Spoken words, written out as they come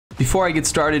Before I get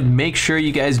started, make sure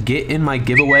you guys get in my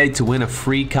giveaway to win a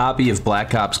free copy of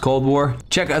Black Ops Cold War.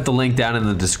 Check out the link down in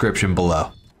the description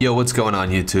below. Yo, what's going on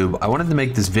YouTube? I wanted to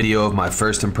make this video of my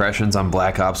first impressions on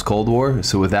Black Ops Cold War,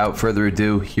 so without further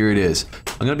ado, here it is.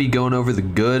 I'm gonna be going over the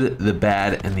good, the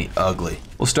bad, and the ugly.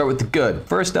 We'll start with the good.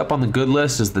 First up on the good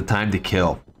list is the time to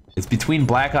kill. It's between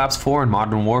Black Ops 4 and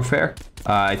Modern Warfare.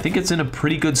 I think it's in a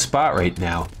pretty good spot right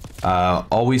now.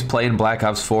 Always playing Black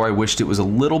Ops 4, I wished it was a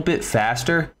little bit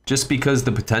faster, just because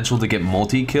the potential to get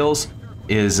multi-kills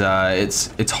is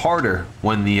it's harder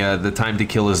when the time to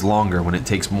kill is longer, when it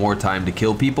takes more time to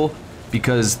kill people,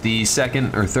 because the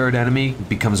second or third enemy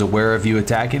becomes aware of you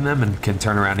attacking them and can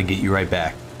turn around and get you right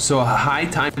back. So a high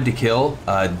time to kill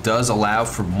does allow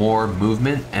for more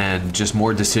movement and just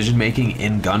more decision making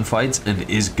in gunfights and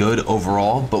is good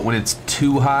overall, but when it's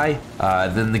too high,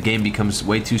 then the game becomes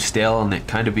way too stale and it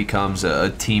kind of becomes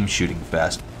a team shooting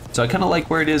fest. So I kind of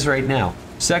like where it is right now.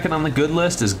 Second on the good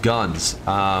list is guns.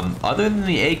 Other than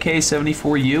the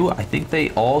AK-74U, I think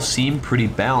they all seem pretty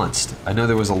balanced. I know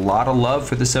there was a lot of love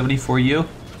for the 74U,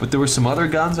 but there were some other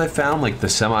guns I found, like the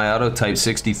semi-auto Type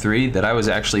 63, that I was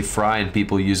actually frying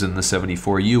people using the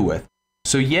 74U with.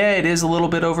 So yeah, it is a little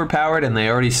bit overpowered, and they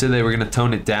already said they were going to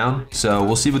tone it down, so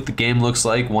we'll see what the game looks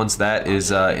like once that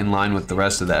is in line with the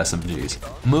rest of the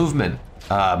SMGs. Movement.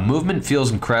 Movement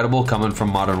feels incredible coming from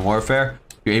Modern Warfare.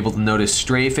 You're able to notice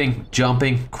strafing,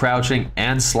 jumping, crouching,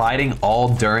 and sliding all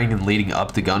during and leading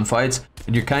up to gunfights,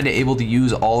 and you're kind of able to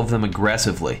use all of them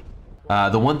aggressively.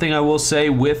 The one thing I will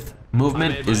say with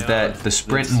movement is that the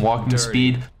sprint and walking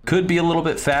speed could be a little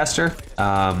bit faster.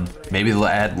 Maybe they'll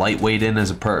add lightweight in as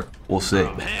a perk. We'll see.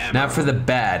 Now for the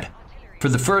bad. For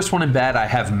the first one in bad, I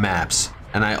have maps.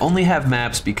 And I only have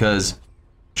maps because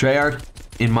Treyarch,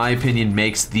 in my opinion,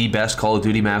 makes the best Call of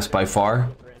Duty maps by far.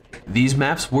 These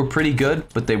maps were pretty good,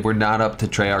 but they were not up to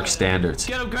Treyarch standards.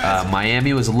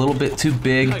 Miami was a little bit too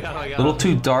big, a little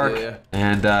too dark,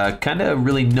 and kind of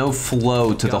really no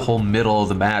flow to the whole middle of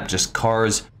the map, just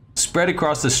cars spread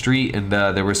across the street, and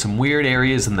there were some weird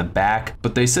areas in the back,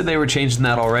 but they said they were changing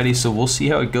that already, so we'll see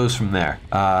how it goes from there.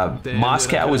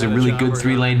 Moscow was a really good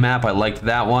 3-lane map. I liked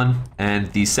that one,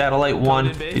 and the satellite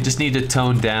one, they just need to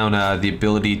tone down the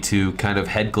ability to kind of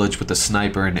head glitch with the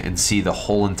sniper and see the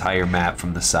whole entire map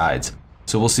from the sides.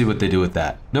 So we'll see what they do with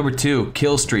that. Number 2,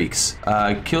 kill streaks.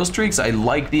 Kill streaks, I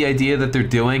like the idea that they're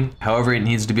doing, however, it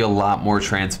needs to be a lot more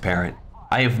transparent.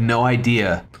 I have no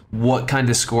idea what kind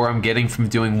of score I'm getting from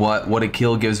doing what a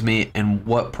kill gives me, and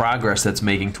what progress that's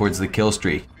making towards the kill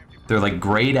streak. They're like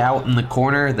grayed out in the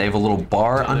corner, they have a little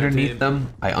bar underneath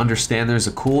them. I understand there's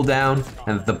a cooldown,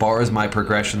 and that the bar is my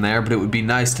progression there, but it would be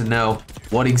nice to know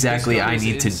what exactly I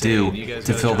need to do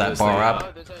to fill that bar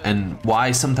up, and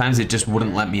why sometimes it just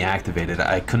wouldn't let me activate it.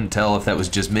 I couldn't tell if that was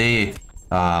just me.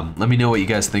 Let me know what you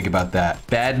guys think about that.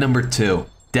 Bad number 2.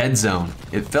 Dead zone.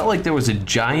 It felt like there was a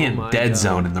giant dead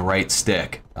zone in the right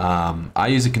stick. I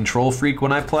use a control freak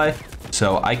when I play,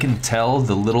 so I can tell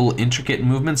the little intricate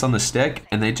movements on the stick,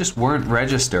 and they just weren't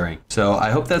registering. So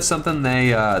I hope that's something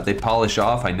they polish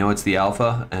off. I know it's the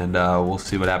alpha, and we'll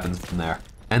see what happens from there.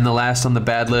 And the last on the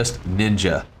bad list,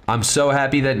 Ninja. I'm so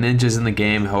happy that Ninja's in the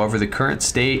game. However, the current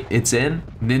state it's in,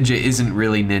 Ninja isn't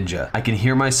really Ninja. I can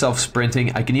hear myself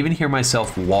sprinting. I can even hear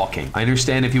myself walking. I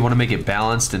understand if you want to make it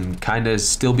balanced and kind of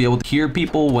still be able to hear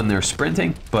people when they're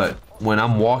sprinting, but when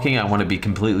I'm walking, I want to be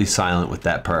completely silent with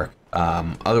that perk.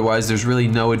 Otherwise, there's really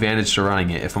no advantage to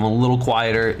running it. If I'm a little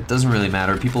quieter, it doesn't really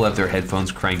matter. People have their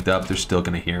headphones cranked up, they're still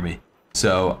going to hear me.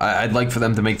 So I'd like for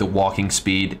them to make the walking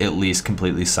speed at least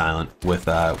completely silent with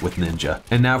Ninja.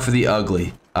 And now for the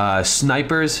ugly.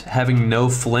 Snipers having no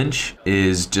flinch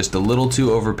is just a little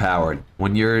too overpowered.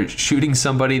 When you're shooting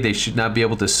somebody, they should not be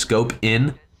able to scope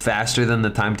in faster than the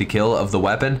time to kill of the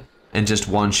weapon and just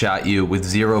one-shot you with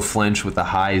zero flinch with a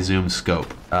high zoom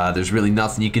scope. There's really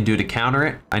nothing you can do to counter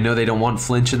it. I know they don't want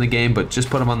flinch in the game, but just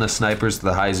put them on the snipers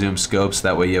with the high zoom scopes,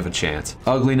 that way you have a chance.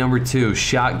 Ugly number 2,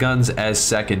 shotguns as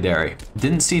secondary.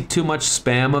 Didn't see too much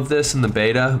spam of this in the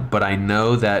beta, but I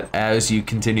know that as you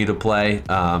continue to play,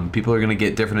 people are gonna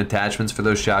get different attachments for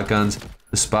those shotguns.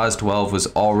 The Spaz 12 was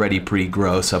already pretty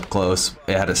gross up close.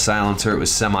 It had a silencer, it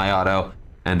was semi-auto,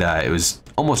 and it was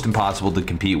almost impossible to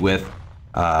compete with.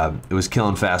 It was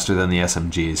killing faster than the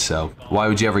SMGs, so why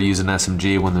would you ever use an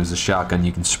SMG when there's a shotgun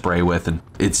you can spray with and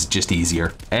it's just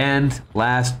easier? And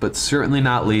last but certainly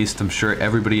not least, I'm sure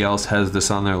everybody else has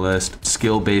this on their list,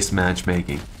 skill-based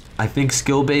matchmaking. I think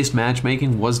skill-based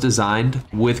matchmaking was designed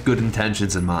with good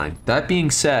intentions in mind. That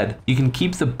being said, you can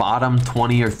keep the bottom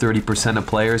 20 or 30% of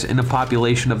players in a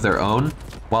population of their own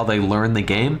while they learn the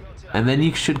game, and then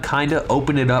you should kind of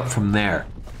open it up from there.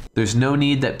 There's no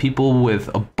need that people with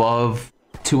above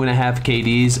 2.5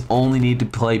 KDs only need to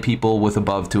play people with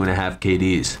above 2.5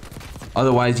 KDs.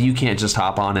 Otherwise, you can't just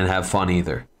hop on and have fun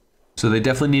either. So they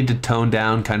definitely need to tone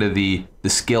down kind of the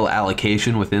skill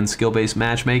allocation within skill-based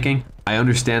matchmaking. I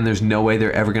understand there's no way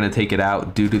they're ever going to take it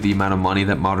out due to the amount of money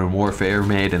that Modern Warfare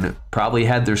made, and it probably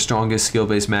had their strongest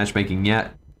skill-based matchmaking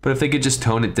yet. But if they could just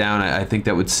tone it down, I think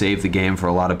that would save the game for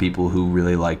a lot of people who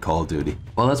really like Call of Duty.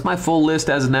 Well, that's my full list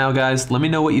as of now, guys. Let me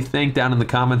know what you think down in the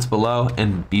comments below,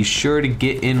 and be sure to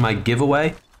get in my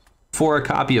giveaway for a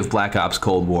copy of Black Ops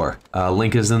Cold War.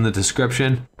 Link is in the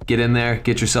description. Get in there,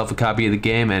 get yourself a copy of the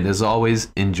game, and as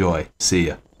always, enjoy. See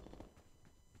ya.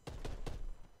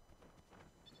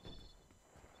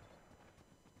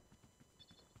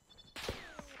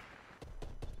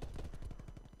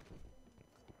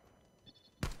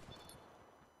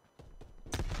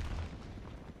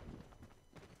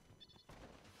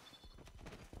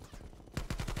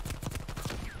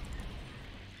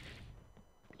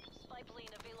 Pipeline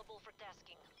available for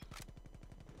tasking.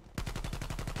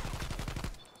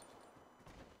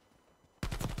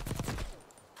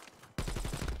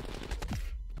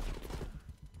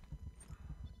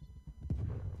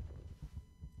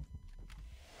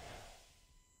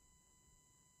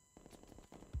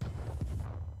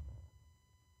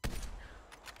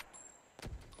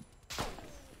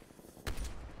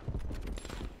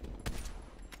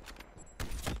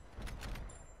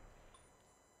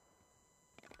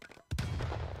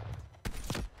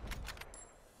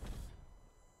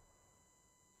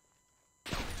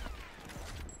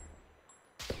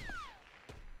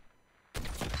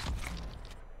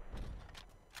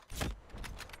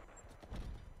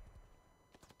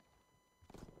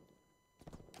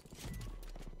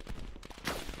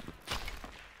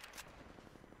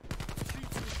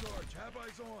 Have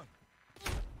eyes on.